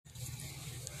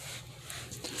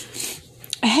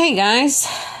Hey guys.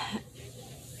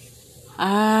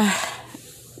 Uh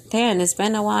Dan, it's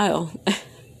been a while.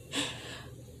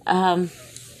 um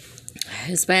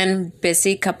it's been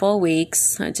busy couple of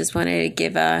weeks. I just wanted to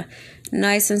give a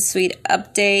nice and sweet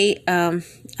update.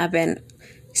 I've been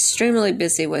extremely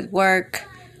busy with work,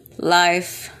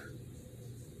 life,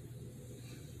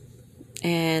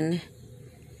 and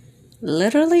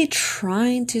literally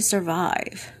trying to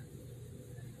survive.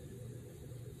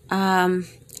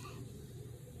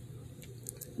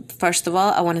 First of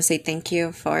all, I want to say thank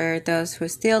you for those who are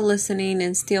still listening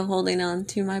and still holding on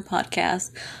to my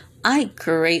podcast. I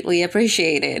greatly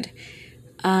appreciate it.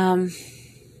 I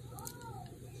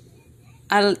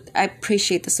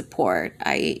appreciate the support.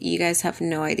 You guys have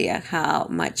no idea how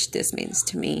much this means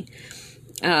to me.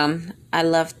 I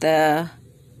love the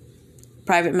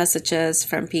private messages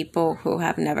from people who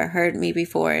have never heard me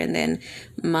before, and then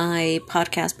my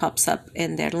podcast pops up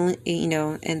in their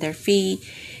in their feed,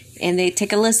 and they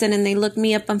take a listen and they look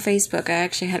me up on Facebook. I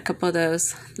actually had a couple of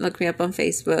those look me up on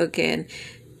Facebook and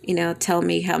tell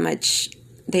me how much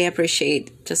they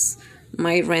appreciate just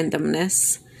my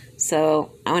randomness.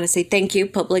 So I want to say thank you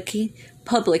publicly,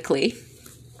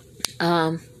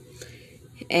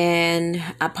 and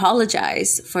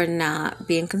apologize for not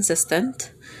being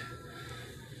consistent.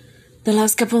 The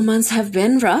last couple of months have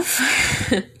been rough,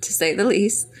 to say the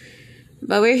least,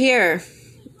 but we're here.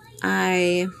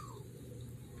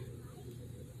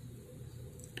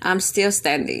 I'm still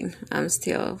standing. I'm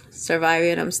still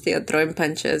surviving. I'm still throwing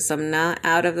punches. I'm not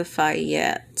out of the fight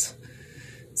yet.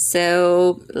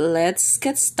 So let's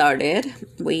get started.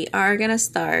 We are going to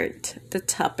start the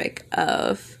topic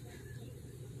of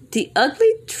the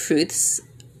ugly truths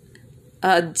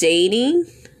of dating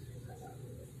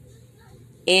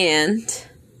and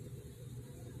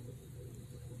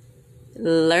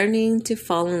learning to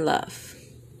fall in love.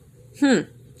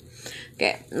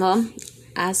 Okay, well,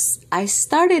 as I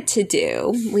started to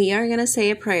do, we are going to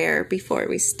say a prayer before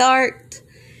we start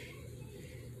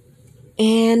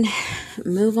and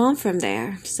move on from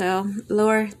there. So,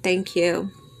 Lord, thank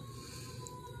you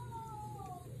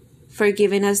for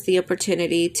giving us the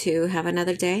opportunity to have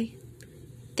another day.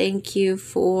 Thank you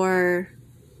for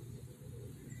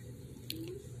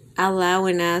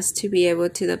allowing us to be able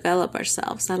to develop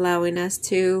ourselves, allowing us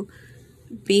to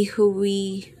be who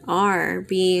we are,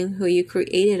 being who you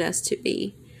created us to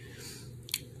be.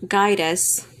 Guide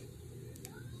us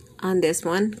on this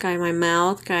one. Guide my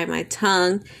mouth, guide my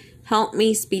tongue. Help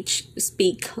me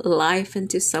speak life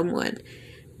into someone.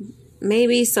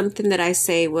 Maybe something that I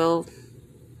say will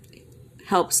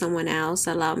help someone else.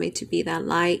 Allow me to be that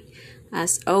light.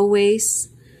 As always,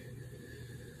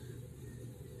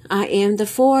 I am the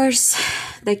force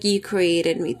that you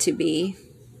created me to be.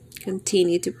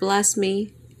 Continue to bless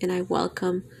me, and I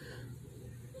welcome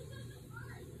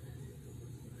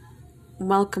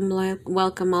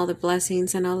all the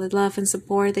blessings and all the love and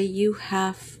support that you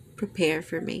have prepared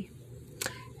for me.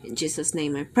 In Jesus'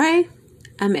 name I pray.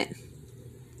 Amen.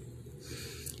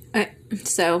 Alright,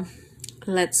 so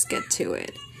let's get to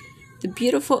it. The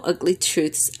beautiful, ugly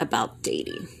truths about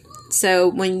dating. So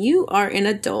when you are an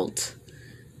adult,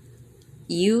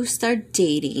 you start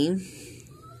dating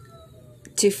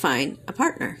to find a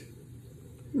partner.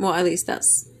 Well, at least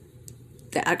that's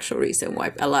the actual reason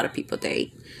why a lot of people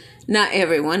date. Not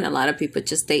everyone. A lot of people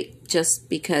just date just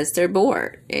because they're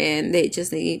bored and they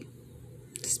just need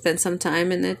to spend some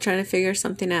time and they're trying to figure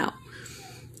something out.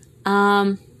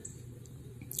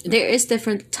 There is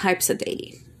different types of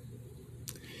dating.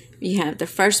 You have the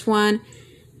first one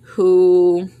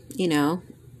who,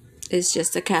 is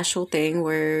just a casual thing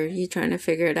where you're trying to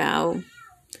figure it out.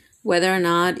 Whether or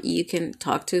not you can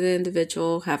talk to the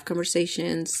individual, have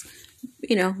conversations,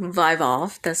 vibe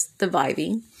off. That's the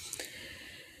vibing.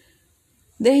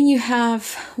 Then you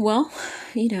have,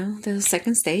 the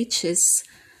second stage is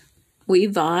we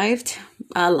vibed.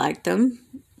 I like them.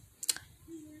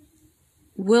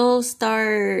 We'll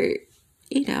start,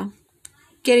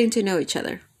 getting to know each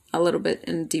other a little bit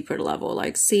in a deeper level,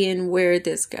 like seeing where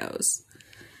this goes.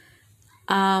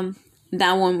 That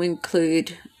one will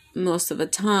include most of the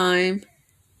time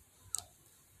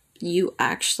you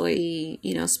actually,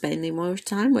 spending more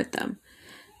time with them.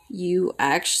 You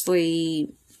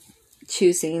actually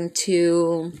choosing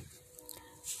to,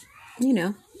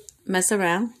 mess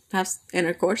around, have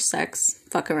intercourse, sex,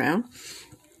 fuck around.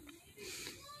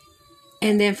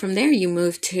 And then from there, you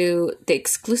move to the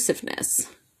exclusiveness.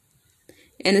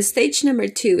 And in stage number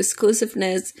 2,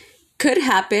 exclusiveness could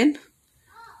happen,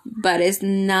 but it's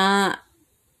not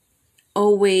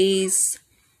always,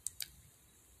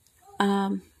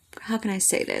 how can I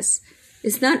say this?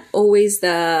 It's not always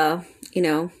the,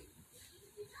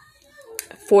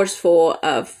 forceful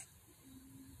of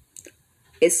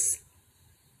it's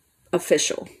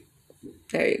official.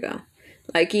 There you go.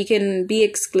 Like, you can be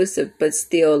exclusive, but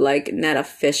still, like, not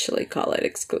officially call it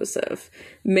exclusive.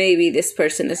 Maybe this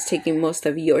person is taking most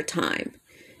of your time,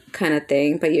 kind of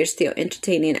thing, but you're still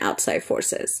entertaining outside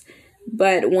forces.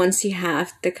 But once you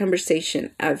have the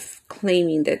conversation of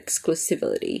claiming the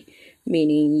exclusivity,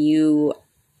 meaning you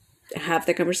have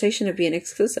the conversation of being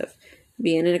exclusive,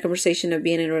 being in a conversation of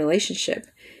being in a relationship,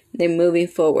 then moving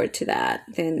forward to that,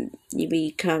 then you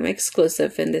become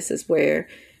exclusive, and this is where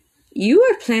you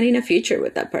are planning a future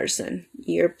with that person.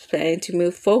 You're planning to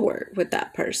move forward with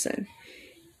that person.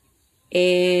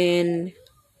 And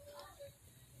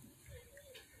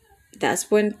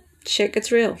that's when shit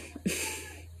gets real.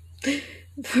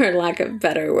 For lack of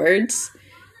better words.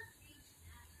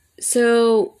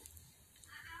 So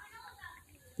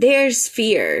there's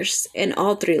fears in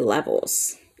all three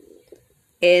levels.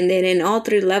 And then in all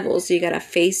three levels, you gotta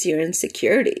face your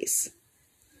insecurities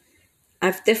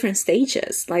of different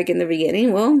stages. Like in the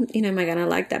beginning, well, am I gonna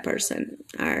like that person?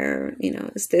 Or,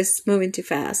 is this moving too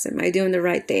fast? Am I doing the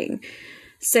right thing?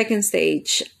 Second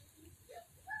stage,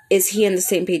 is he on the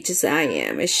same page as I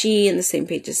am? Is she on the same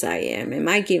page as I am? Am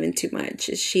I giving too much?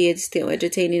 Is she still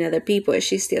entertaining other people? Is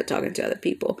she still talking to other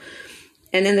people?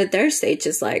 And then the third stage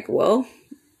is like, well,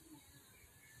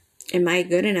 am I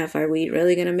good enough? Are we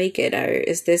really gonna make it? Or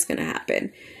is this gonna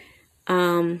happen?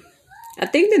 I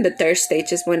think that the third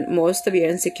stage is when most of your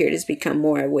insecurities become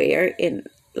more aware, and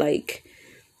like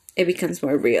it becomes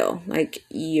more real. Like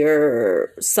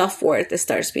your self-worth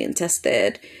starts being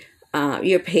tested,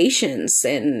 your patience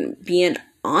and being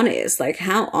honest. Like,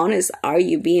 how honest are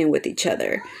you being with each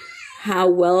other? How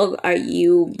well are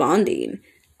you bonding?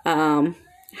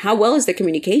 How well is the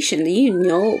communication? Do you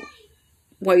know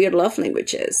what your love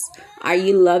language is? Are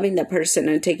you loving that person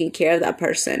and taking care of that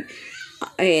person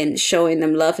and showing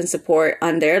them love and support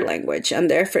on their language, on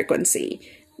their frequency?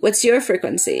 What's your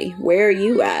frequency? Where are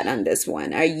you at on this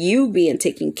one? Are you being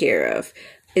taken care of?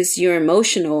 Is your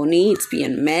emotional needs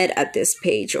being met at this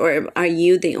page, or are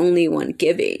you the only one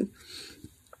giving?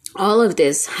 All of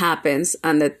this happens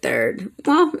on the third.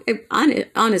 Well,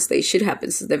 honestly, it should happen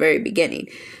since the very beginning.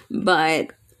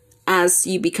 But as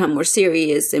you become more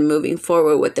serious and moving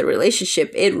forward with the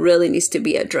relationship, it really needs to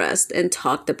be addressed and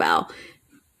talked about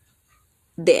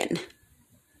then.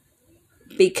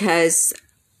 Because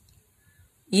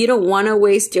you don't want to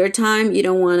waste your time. You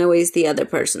don't want to waste the other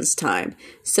person's time.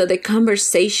 So the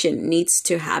conversation needs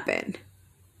to happen.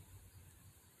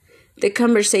 The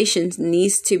conversation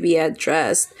needs to be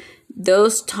addressed.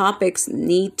 Those topics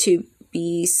need to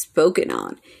be spoken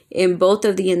on. And both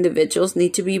of the individuals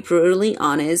need to be brutally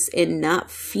honest and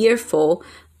not fearful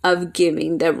of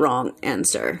giving the wrong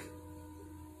answer.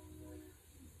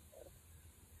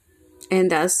 And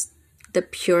that's the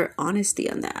pure honesty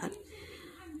on that.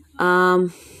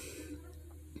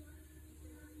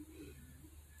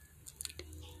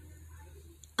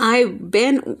 I've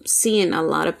been seeing a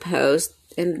lot of posts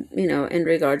in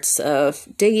regards of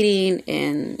dating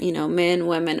and, men,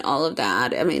 women, all of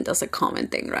that. I mean, that's a common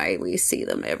thing, right? We see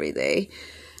them every day.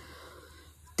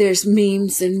 There's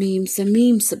memes and memes and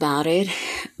memes about it.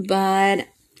 But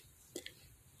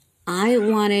I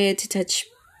wanted to touch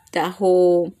that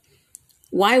whole,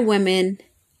 why women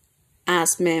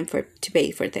ask men to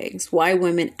pay for things. Why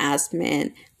women ask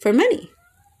men for money.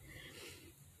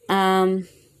 I'm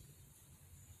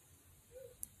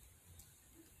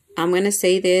going to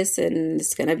say this and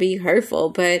it's going to be hurtful,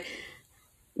 but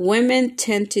women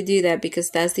tend to do that because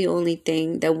that's the only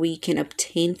thing that we can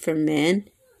obtain from men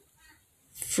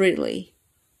freely.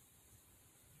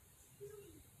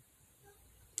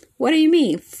 What do you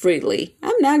mean freely?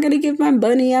 I'm not going to give my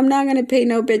money. I'm not going to pay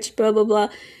no bitch, blah, blah, blah.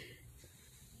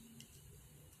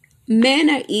 Men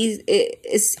are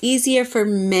it's easier for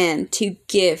men to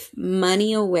give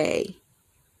money away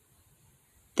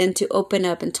than to open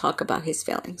up and talk about his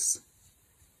feelings.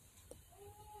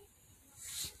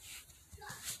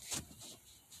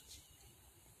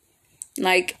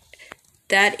 Like,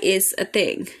 that is a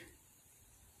thing.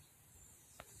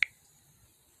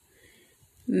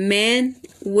 Men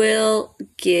will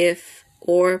give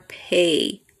or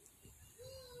pay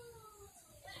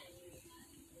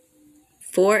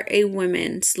for a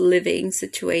woman's living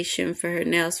situation, for her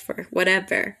nails, for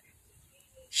whatever,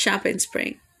 shopping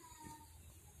spree,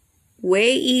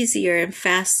 way easier and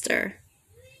faster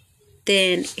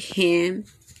than him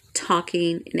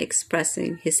talking and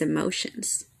expressing his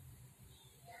emotions.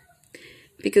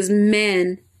 Because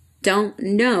men don't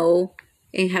know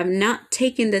and have not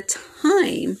taken the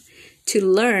time to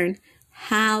learn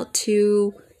how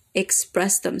to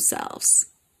express themselves.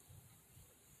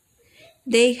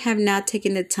 They have not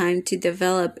taken the time to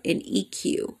develop an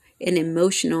EQ, an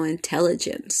emotional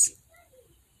intelligence.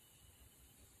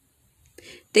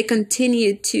 They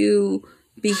continue to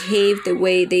behave the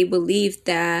way they believe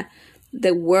that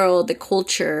the world, the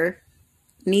culture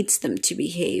needs them to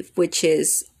behave, which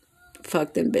is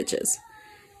fuck them bitches.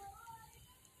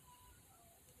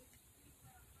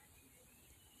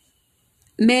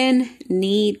 Men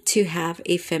need to have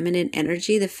a feminine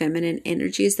energy. The feminine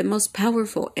energy is the most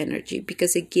powerful energy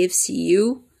because it gives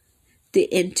you the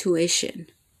intuition.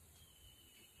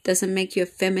 It doesn't make you a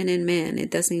feminine man.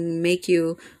 It doesn't make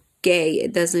you gay.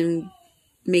 It doesn't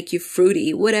make you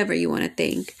fruity, whatever you want to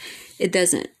think. It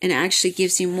doesn't. And it actually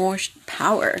gives you more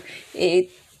power. It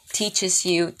teaches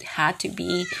you how to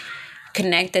be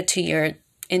connected to your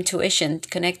intuition,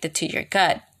 connected to your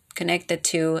gut, connected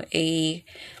to a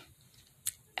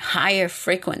higher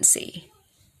frequency.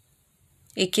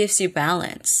 It gives you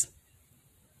balance.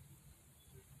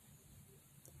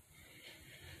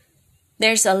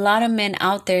 There's a lot of men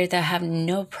out there that have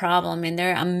no problem, and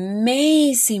they're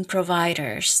amazing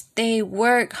providers. They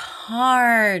work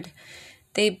hard.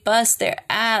 They bust their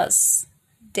ass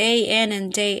day in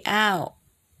and day out.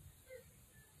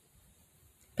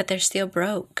 But they're still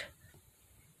broke.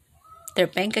 Their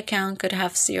bank account could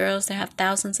have zeros. They have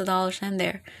thousands of dollars in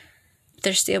there. But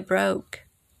they're still broke.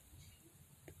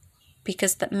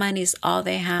 Because that money is all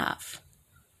they have.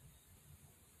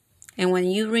 And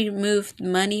when you remove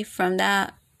money from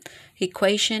that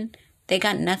equation, they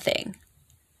got nothing.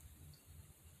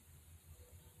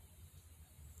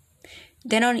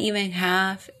 They don't even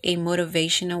have a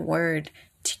motivational word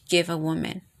to give a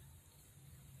woman.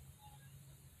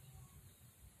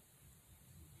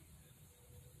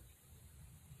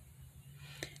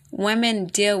 Women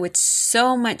deal with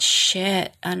so much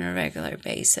shit on a regular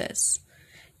basis.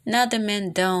 Not that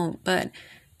men don't, but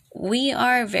we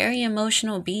are very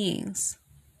emotional beings.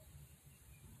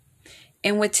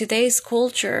 And with today's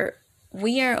culture,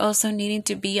 we are also needing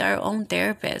to be our own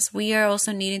therapists. We are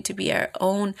also needing to be our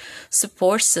own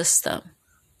support system.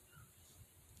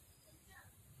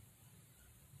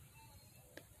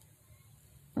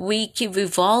 We keep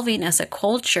evolving as a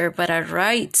culture, but our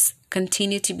rights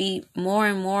continue to be more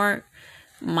and more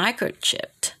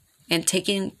microchipped and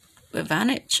taken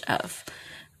advantage of.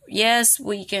 Yes,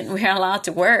 we're allowed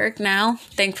to work now,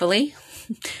 thankfully.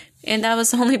 And that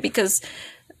was only because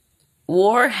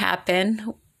war happened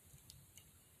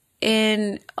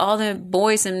and all the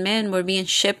boys and men were being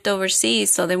shipped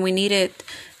overseas. So then we needed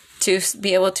to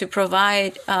be able to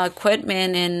provide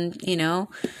equipment and,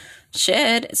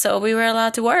 shit. So we were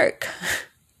allowed to work.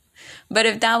 But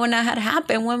if that would not have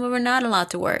happened, when we were not allowed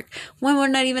to work, when we're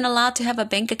not even allowed to have a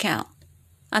bank account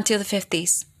until the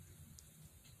 50s.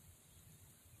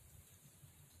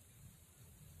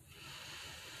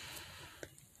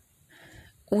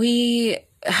 We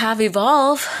have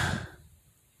evolved.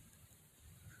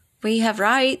 We have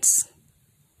rights.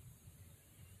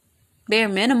 Bare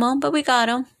minimum, but we got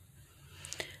them.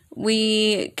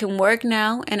 We can work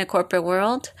now in a corporate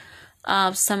world.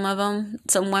 Some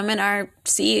women are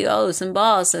CEOs and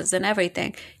bosses and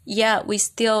everything. Yet we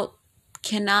still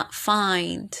cannot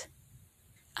find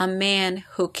a man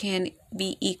who can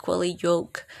be equally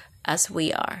yoked as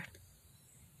we are.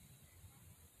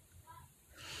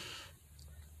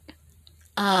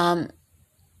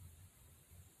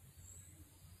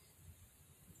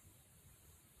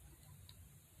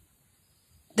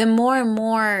 The more and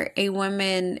more a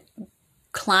woman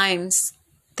climbs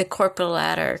the corporate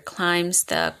ladder, climbs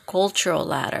the cultural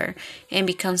ladder, and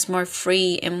becomes more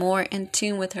free and more in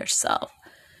tune with herself,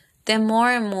 the more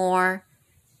and more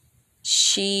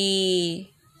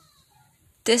she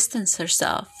distances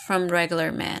herself from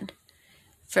regular men,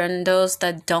 from those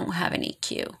that don't have an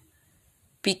EQ.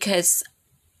 Because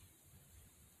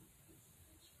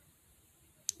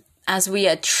as we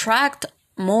attract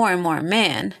more and more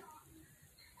men,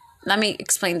 let me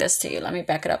explain this to you. Let me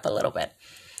back it up a little bit.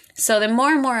 So the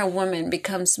more and more a woman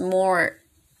becomes more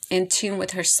in tune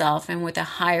with herself and with a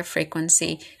higher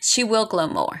frequency, she will glow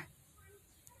more.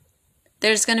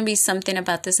 There's going to be something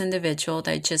about this individual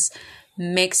that just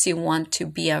makes you want to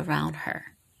be around her.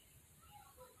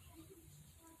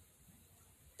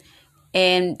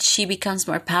 And she becomes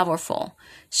more powerful.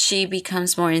 She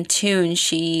becomes more in tune.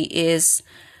 She is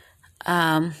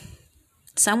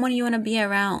someone you want to be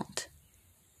around.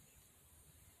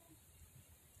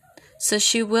 So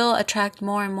she will attract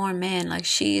more and more men. Like,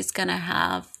 she's going to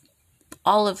have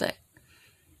all of it.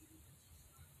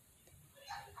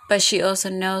 But she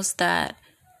also knows that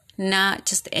not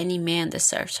just any man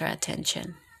deserves her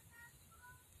attention.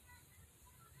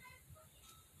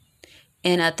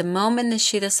 And at the moment that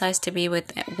she decides to be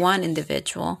with one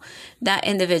individual, that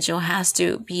individual has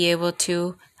to be able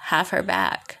to have her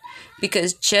back.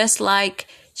 Because just like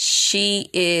she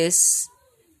is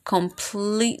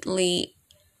completely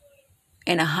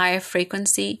in a higher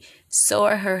frequency, so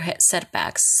are her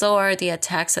setbacks, so are the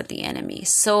attacks of the enemy,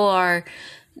 so are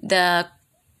the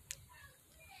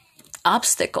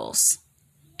obstacles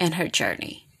in her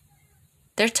journey.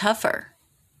 They're tougher.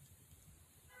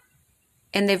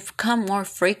 And they've become more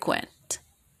frequent.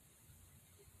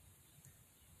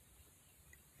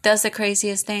 That's the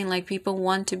craziest thing. Like, people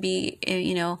want to be,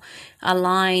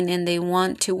 aligned, and they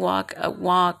want to walk a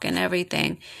walk and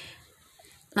everything.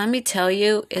 Let me tell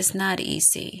you, it's not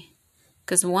easy.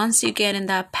 Because once you get in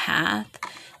that path,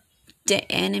 the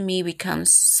enemy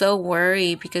becomes so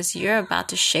worried, because you're about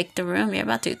to shake the room. You're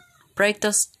about to break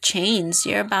those chains.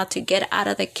 You're about to get out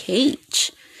of the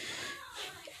cage.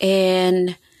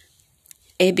 And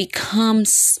it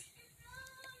becomes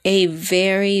a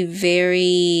very,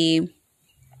 very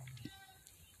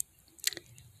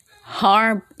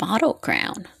hard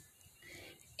battleground.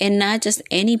 And not just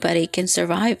anybody can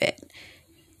survive it.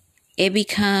 It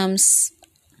becomes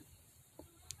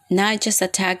not just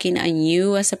attacking on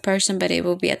you as a person, but it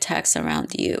will be attacks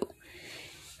around you.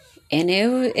 And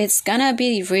it's gonna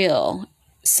be real.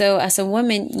 So as a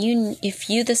woman, if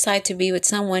you decide to be with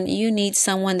someone, you need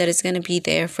someone that is going to be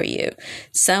there for you.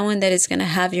 Someone that is going to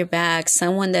have your back.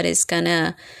 Someone that is going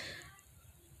to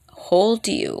hold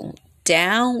you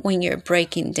down when you're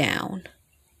breaking down.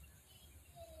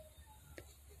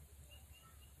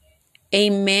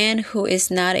 A man who is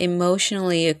not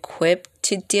emotionally equipped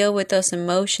to deal with those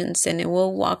emotions, and it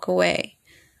will walk away.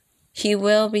 He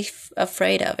will be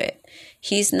afraid of it.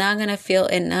 He's not going to feel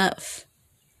enough.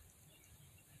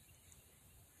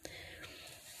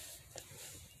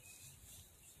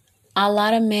 A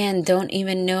lot of men don't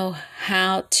even know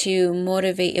how to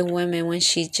motivate a woman when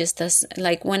she just does.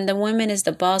 Like, when the woman is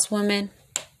the boss woman,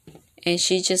 and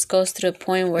she just goes through a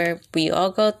point where we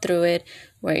all go through it,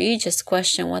 where you just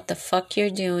question what the fuck you're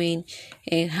doing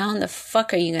and how in the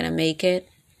fuck are you going to make it.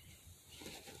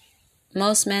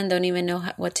 Most men don't even know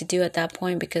what to do at that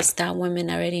point, because that woman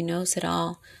already knows it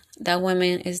all. That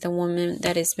woman is the woman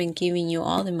that has been giving you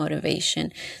all the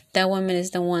motivation. That woman is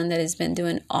the one that has been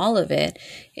doing all of it.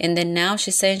 And then now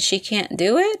she's saying she can't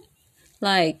do it?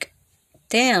 Like,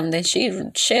 damn, then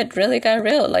shit really got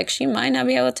real. Like, she might not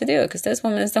be able to do it, because this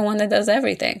woman is the one that does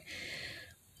everything.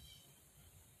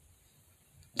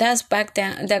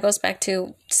 That goes back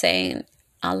to saying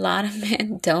a lot of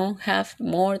men don't have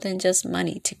more than just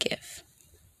money to give.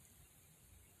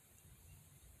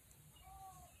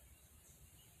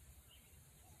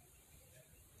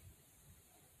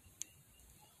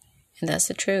 And that's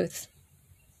the truth.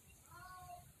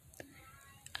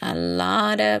 A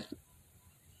lot of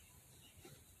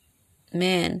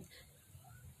men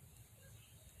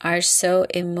are so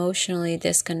emotionally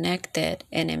disconnected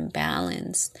and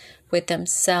imbalanced with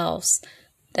themselves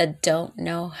that don't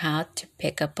know how to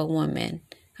pick up a woman,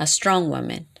 a strong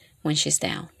woman, when she's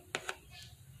down.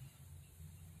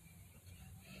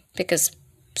 Because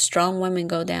strong women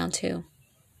go down too.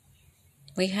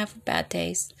 We have bad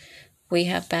days. We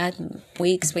have bad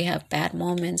weeks. We have bad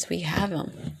moments. We have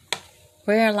them.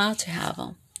 We're allowed to have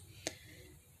them.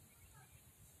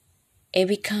 It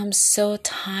becomes so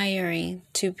tiring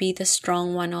to be the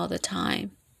strong one all the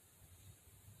time.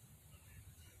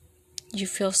 You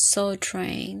feel so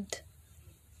drained.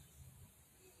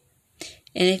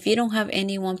 And if you don't have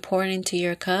anyone pouring into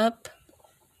your cup,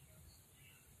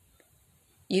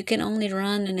 you can only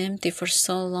run and empty for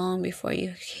so long before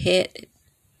you hit it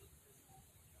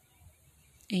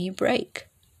and you break.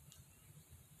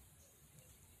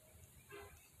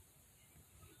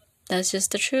 That's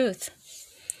just the truth.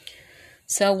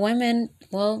 So women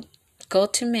will go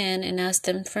to men and ask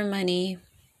them for money,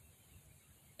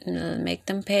 make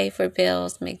them pay for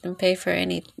bills, make them pay for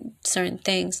any certain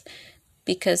things,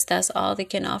 because that's all they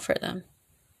can offer them.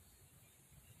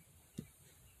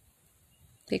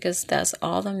 Because that's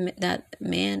all that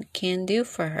man can do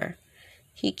for her.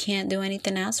 He can't do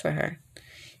anything else for her.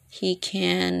 He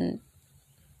can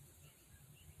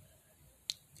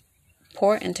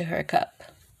pour into her cup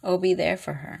or be there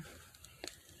for her.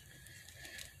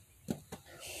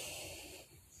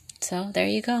 So there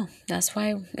you go. That's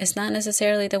why it's not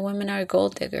necessarily that women are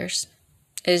gold diggers.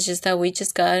 It's just that we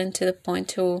just got into the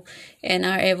point in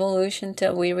our evolution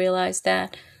till we realized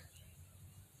that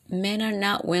men are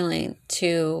not willing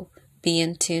to be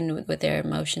in tune with their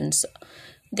emotions.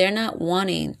 They're not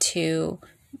wanting to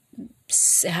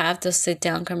have those sit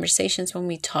down conversations, when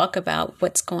we talk about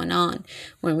what's going on,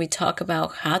 when we talk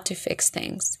about how to fix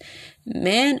things.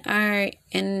 Men are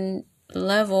in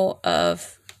level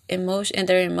of emotion, and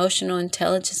their emotional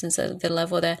intelligence is at the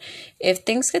level that if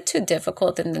things get too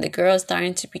difficult and the girl is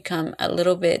starting to become a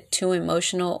little bit too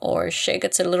emotional, or shit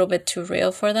gets a little bit too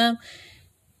real for them,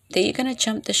 then you're gonna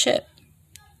jump the ship.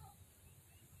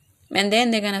 And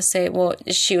then they're gonna say, well,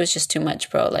 she was just too much,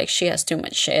 bro. Like, she has too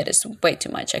much shit. It's way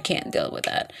too much. I can't deal with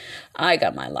that. I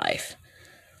got my life.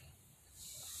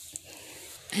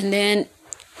 And then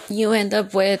you end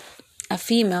up with a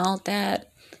female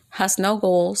that has no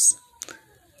goals,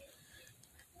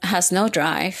 has no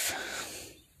drive,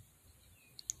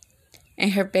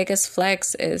 and her biggest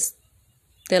flex is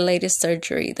the latest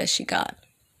surgery that she got.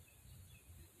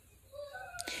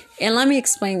 And let me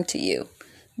explain to you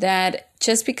that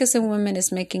just because a woman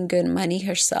is making good money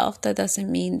herself, that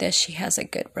doesn't mean that she has a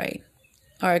good brain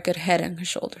or a good head on her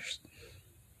shoulders.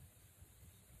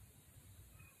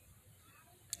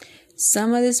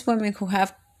 Some of these women who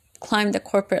have climbed the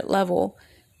corporate level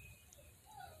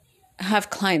have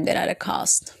climbed it at a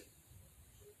cost.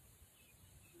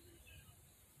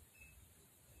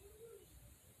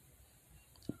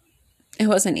 It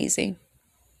wasn't easy.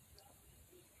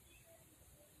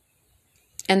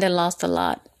 And they lost a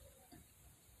lot.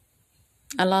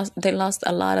 They lost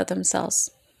a lot of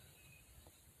themselves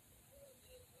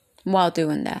while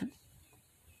doing that.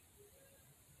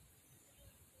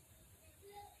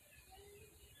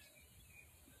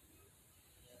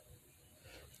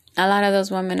 A lot of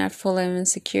those women are full of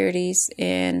insecurities,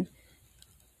 and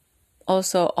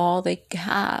also all they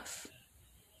have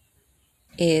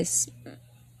is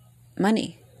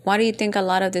money. Why do you think a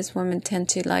lot of these women tend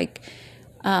to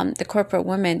the corporate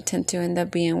women tend to end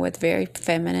up being with very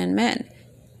feminine men?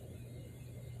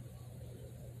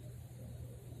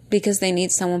 Because they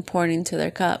need someone pouring into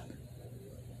their cup.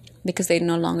 Because they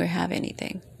no longer have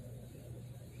anything.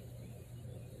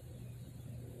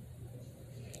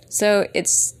 So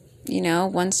it's,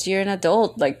 once you're an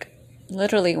adult,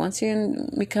 literally, once you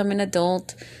become an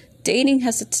adult, dating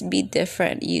has to be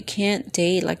different. You can't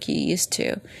date like you used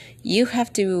to. You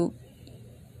have to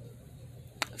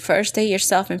first date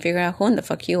yourself and figure out who in the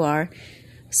fuck you are.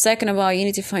 Second of all, you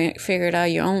need to figure out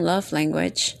your own love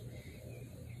language.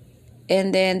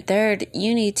 And then third,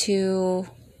 you need to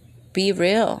be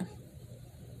real.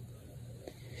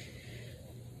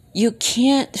 You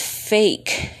can't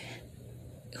fake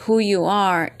who you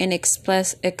are and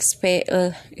expect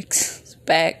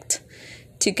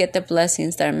to get the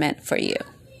blessings that are meant for you.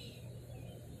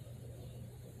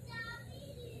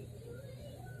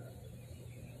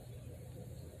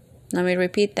 Let me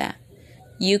repeat that.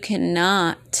 You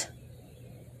cannot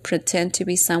pretend to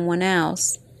be someone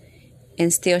else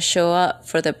and still show up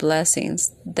for the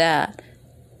blessings that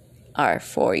are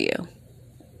for you.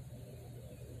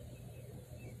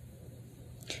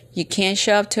 You can't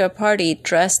show up to a party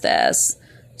dressed as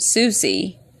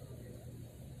Susie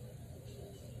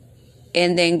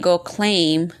and then go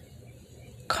claim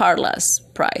Carla's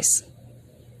prize.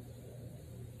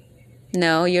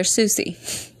 No, you're Susie.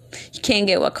 You can't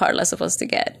get what Carla's supposed to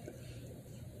get.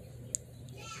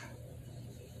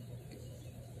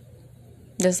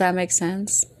 Does that make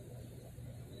sense?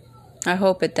 I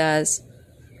hope it does.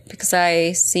 Because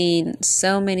I've seen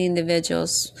so many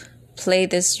individuals play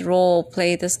this role,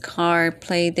 play this card,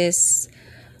 play this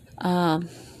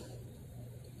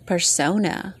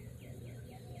persona,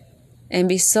 and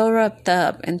be so wrapped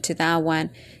up into that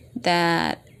one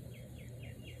that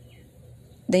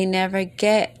they never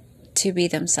get to be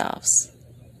themselves.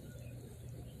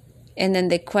 And then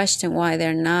they question why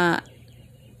they're not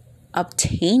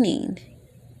obtaining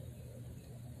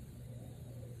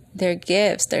their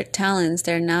gifts, their talents.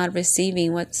 They're not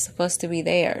receiving what's supposed to be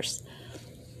theirs.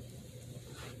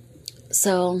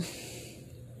 So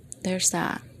there's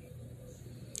that.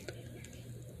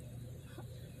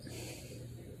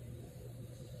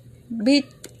 Be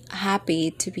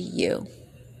happy to be you.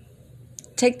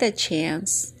 Take the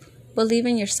chance. Believe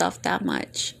in yourself that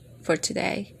much for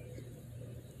today.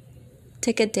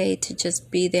 Take a day to just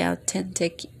be the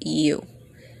authentic you.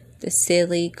 The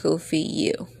silly, goofy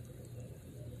you.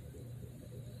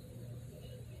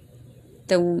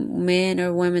 The man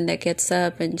or woman that gets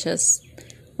up and just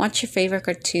watch your favorite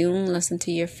cartoon, listen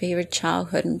to your favorite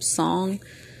childhood song.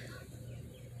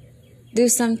 Do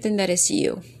something that is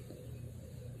you.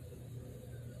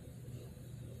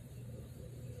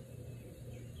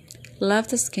 Love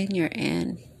the skin you're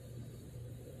in.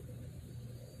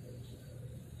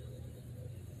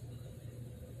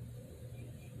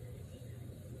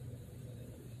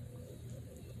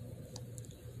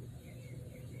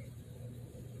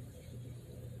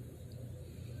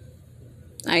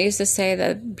 I used to say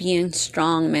that being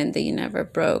strong meant that you never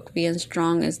broke. Being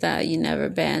strong is that you never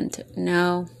bent.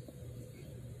 No.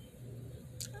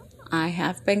 I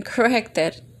have been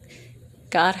corrected.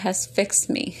 God has fixed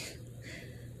me.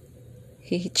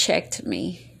 He checked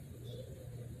me.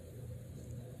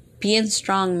 Being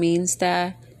strong means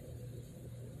that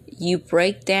you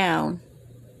break down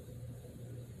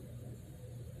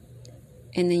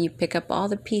and then you pick up all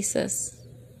the pieces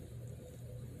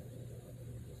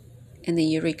and then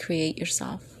you recreate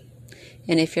yourself.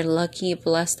 And if you're lucky,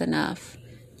 blessed enough,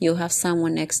 you'll have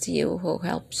someone next to you who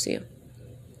helps you.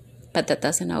 But that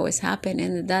doesn't always happen,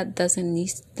 and that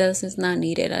is not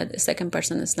needed. A second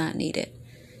person is not needed.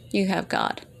 You have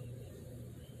God.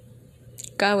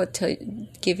 God will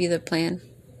give you the plan.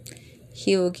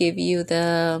 He will give you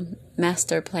the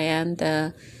master plan,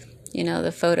 the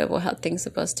photo of how things are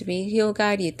supposed to be. He'll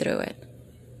guide you through it.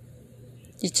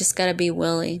 You just gotta be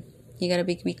willing. You gotta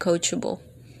be coachable.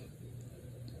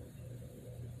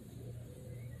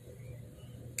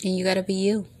 And you gotta be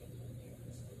you.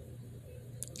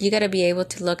 You gotta be able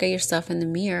to look at yourself in the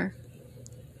mirror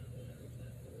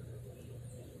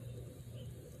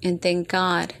and thank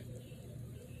God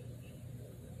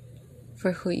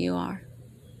for who you are.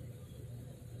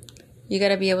 You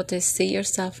gotta be able to see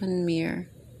yourself in the mirror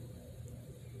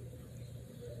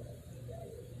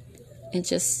and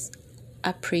just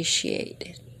appreciate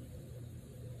it.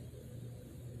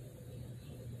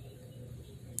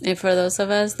 And for those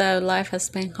of us that life has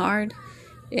been hard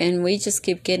and we just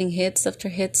keep getting hits after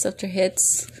hits after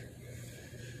hits,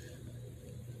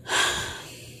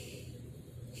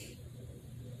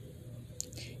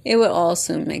 it will all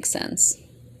soon make sense.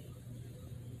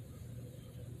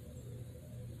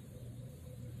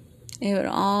 It would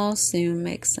all soon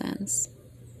make sense.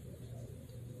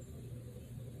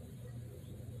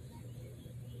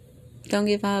 Don't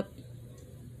give up.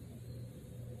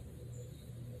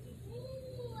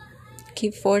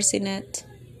 Keep forcing it.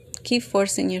 Keep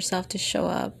forcing yourself to show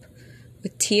up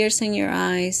with tears in your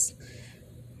eyes,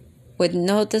 with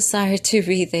no desire to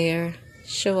be there.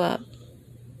 Show up.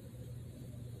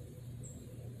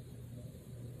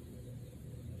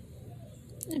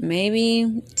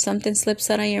 Maybe something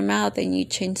slips out of your mouth and you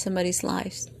change somebody's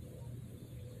life.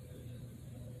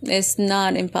 It's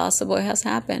not impossible. It has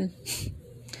happened.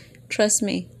 Trust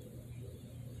me.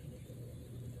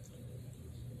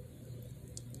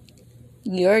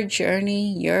 Your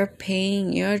journey, your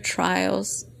pain, your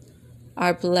trials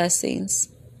are blessings.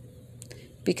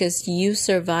 Because you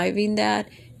surviving that,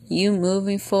 you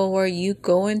moving forward, you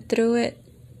going through it,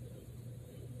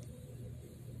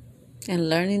 and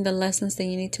learning the lessons that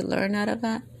you need to learn out of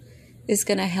that is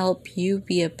going to help you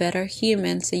be a better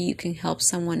human so you can help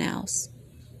someone else.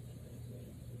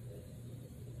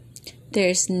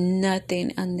 There's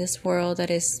nothing in this world that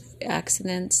is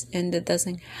accidents and that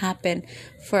doesn't happen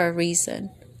for a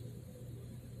reason.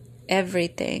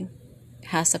 Everything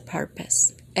has a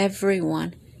purpose.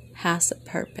 Everyone has a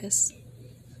purpose.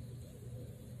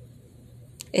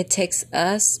 It takes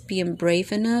us being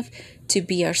brave enough to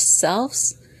be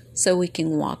ourselves so we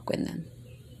can walk with them.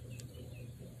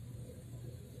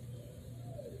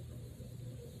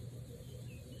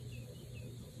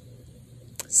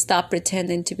 Stop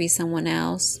pretending to be someone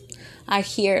else. I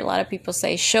hear a lot of people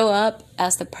say, show up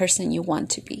as the person you want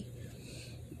to be.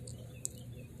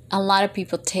 A lot of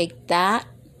people take that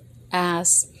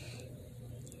as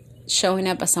showing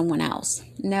up as someone else.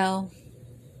 No.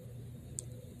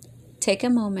 Take a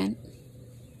moment.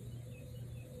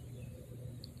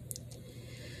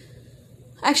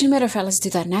 Actually, matter of fact, let's do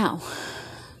that now.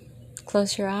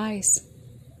 Close your eyes.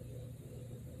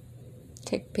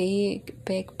 Take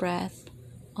big breath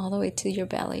all the way to your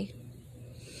belly.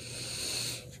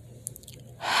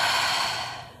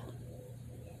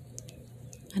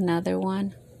 Another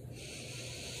one.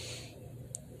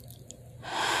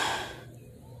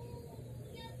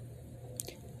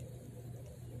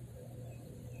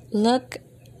 Look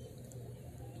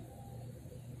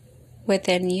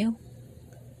within you.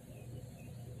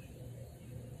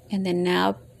 And then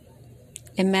now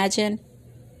imagine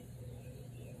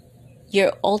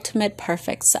your ultimate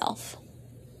perfect self.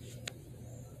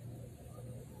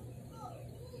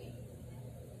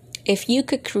 If you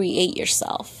could create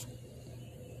yourself,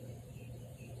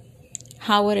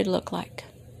 how would it look like?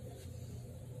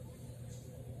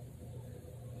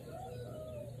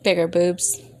 Bigger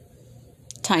boobs,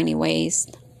 tiny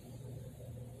waist,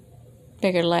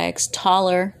 bigger legs,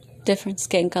 taller, different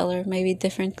skin color, maybe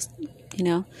different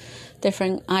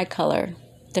eye color,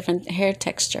 different hair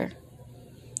texture.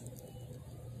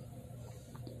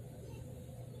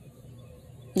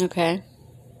 Okay.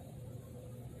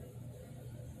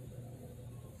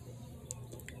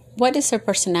 What is her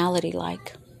personality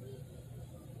like?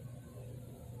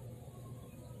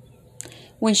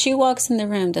 When she walks in the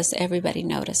room, does everybody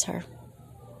notice her?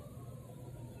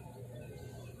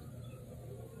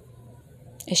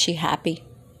 Is she happy?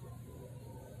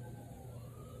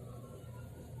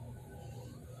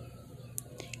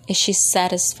 Is she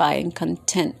satisfied and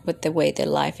content with the way their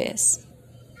life is?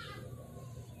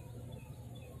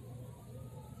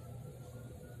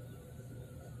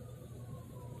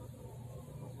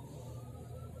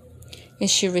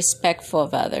 Is she respectful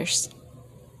of others?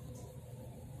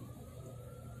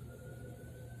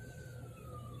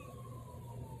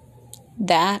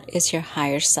 That is your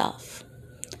higher self.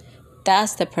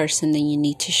 That's the person that you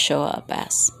need to show up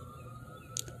as.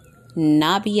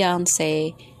 Not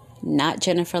Beyonce, not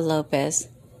Jennifer Lopez,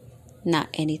 not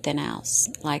anything else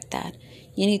like that.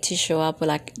 You need to show up with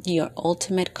like your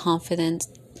ultimate confident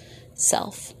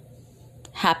self,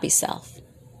 happy self,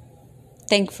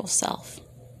 thankful self.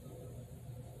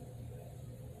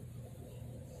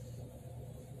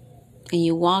 And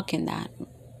you walk in that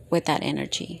with that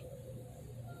energy.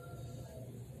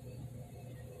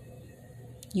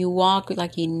 You walk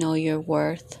like you know your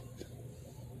worth,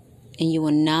 and you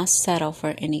will not settle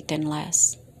for anything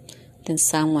less than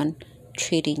someone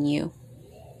treating you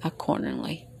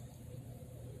accordingly.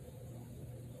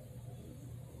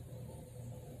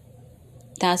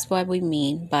 That's what we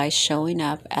mean by showing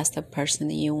up as the person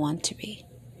that you want to be.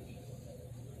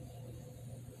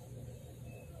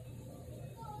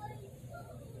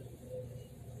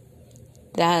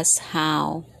 That's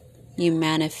how you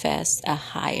manifest a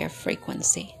higher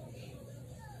frequency.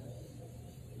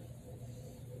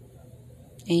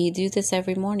 And you do this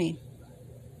every morning.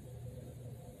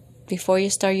 Before you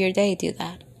start your day, do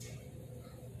that.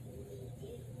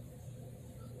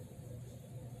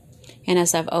 And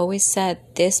as I've always said,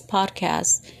 this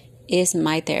podcast is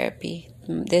my therapy.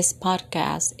 This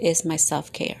podcast is my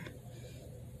self-care.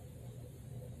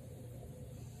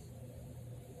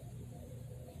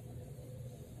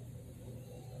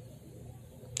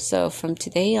 So from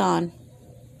today on,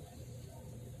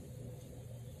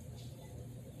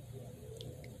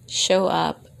 show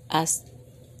up as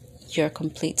your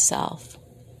complete self.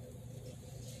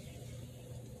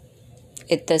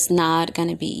 It is not going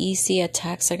to be easy.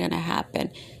 Attacks are going to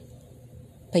happen.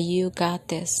 But you got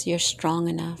this. You're strong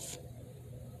enough.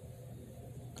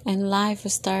 And life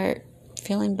will start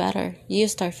feeling better. You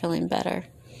start feeling better.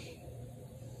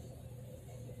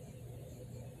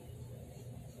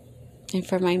 And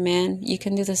for my man, you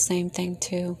can do the same thing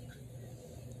too.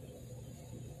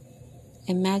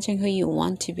 Imagine who you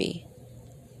want to be.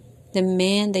 The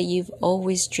man that you've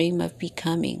always dreamed of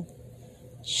becoming.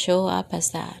 Show up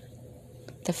as that.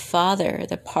 The father,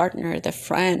 the partner, the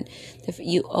friend that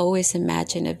you always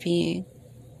imagine of being.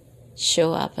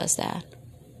 Show up as that.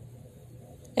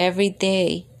 Every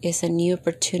day is a new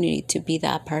opportunity to be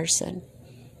that person.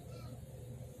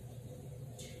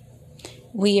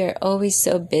 We are always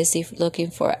so busy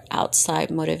looking for outside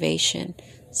motivation.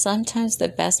 Sometimes the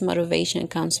best motivation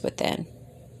comes within.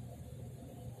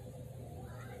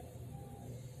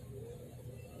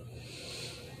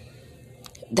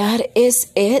 That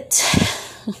is it.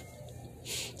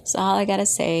 That's all I gotta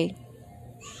say.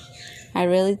 I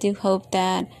really do hope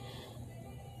that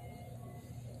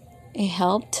it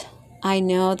helped. I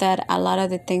know that a lot of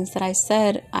the things that I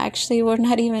said actually were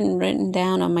not even written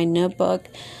down on my notebook.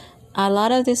 A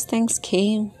lot of these things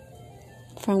came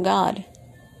from God,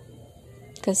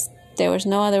 because there was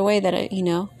no other way that I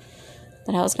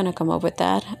was going to come up with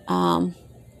that. I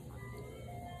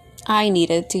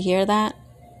needed to hear that.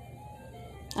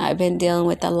 I've been dealing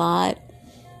with a lot,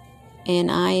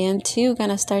 and I am too going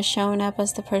to start showing up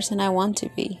as the person I want to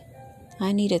be.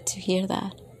 I needed to hear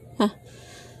that.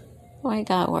 Why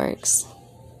God works.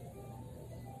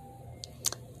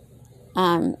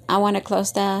 I want to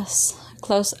close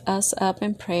us up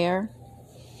in prayer.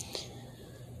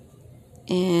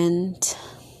 And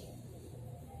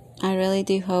I really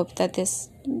do hope that this,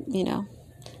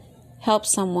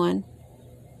 helps someone.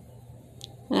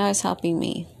 Now it's helping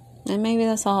me. And maybe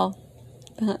that's all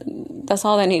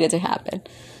that needed to happen.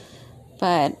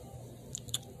 But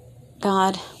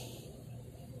God,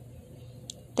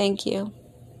 thank you.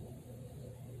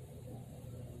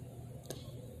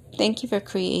 Thank you for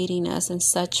creating us in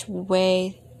such a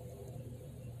way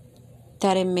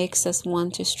that it makes us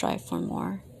want to strive for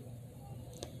more.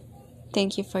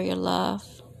 Thank you for your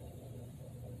love.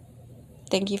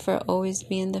 Thank you for always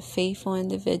being the faithful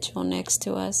individual next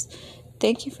to us.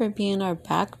 Thank you for being our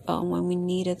backbone when we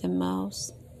need it the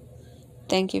most.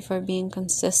 Thank you for being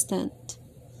consistent.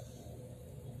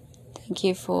 Thank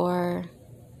you for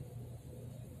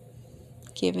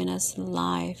giving us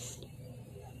life,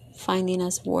 finding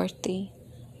us worthy.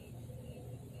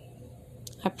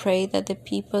 I pray that the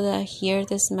people that hear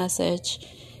this message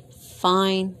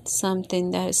find something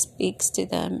that speaks to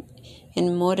them and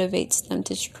motivates them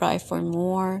to strive for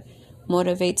more,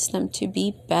 motivates them to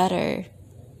be better.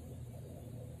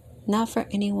 Not for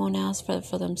anyone else, but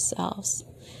for themselves.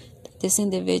 These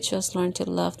individuals learn to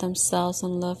love themselves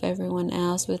and love everyone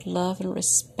else with love and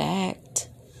respect.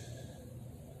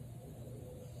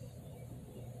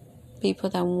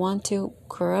 People that want to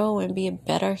grow and be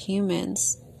better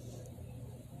humans.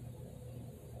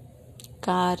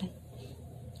 God,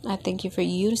 I thank you for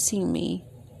using me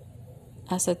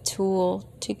as a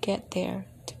tool to get there,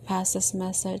 to pass this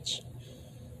message.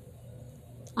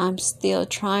 I'm still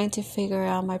trying to figure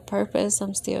out my purpose.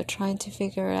 I'm still trying to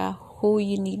figure out who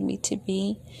you need me to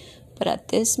be. But at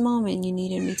this moment, you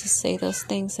needed me to say those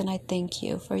things, and I thank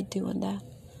you for doing that.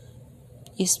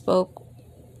 You spoke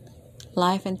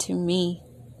life into me.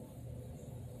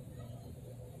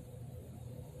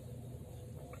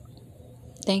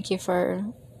 Thank you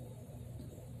for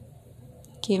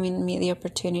giving me the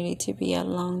opportunity to be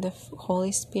along the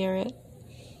Holy Spirit.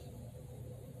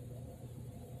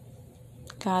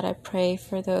 God, I pray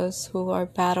for those who are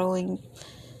battling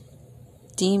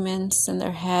demons in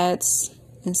their heads,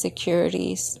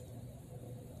 insecurities,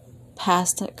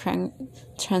 past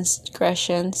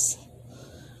transgressions,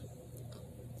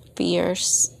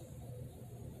 fears,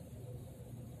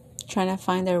 trying to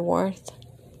find their worth,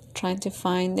 trying to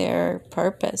find their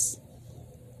purpose.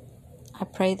 I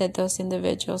pray that those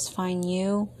individuals find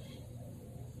you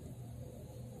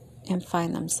and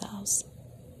find themselves.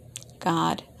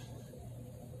 God,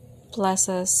 bless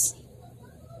us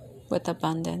with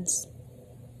abundance.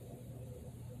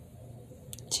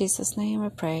 In Jesus' name I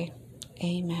pray.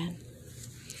 Amen.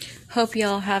 Hope you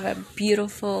all have a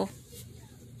beautiful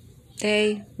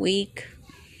day, week.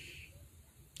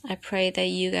 I pray that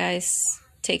you guys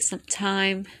take some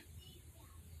time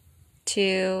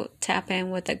to tap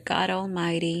in with the God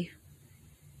Almighty.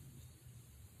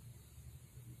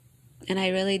 And I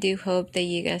really do hope that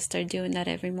you guys start doing that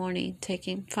every morning,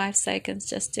 taking 5 seconds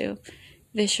just to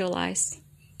visualize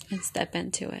and step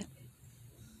into it.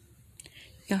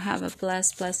 You'll have a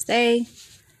blessed day.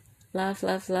 Love,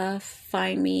 love, love.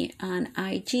 Find me on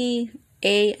IG,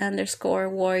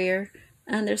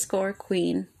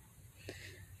 A_warrior_queen.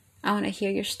 I want to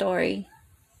hear your story.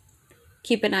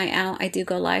 Keep an eye out. I do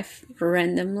go live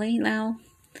randomly now.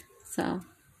 So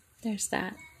there's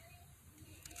that.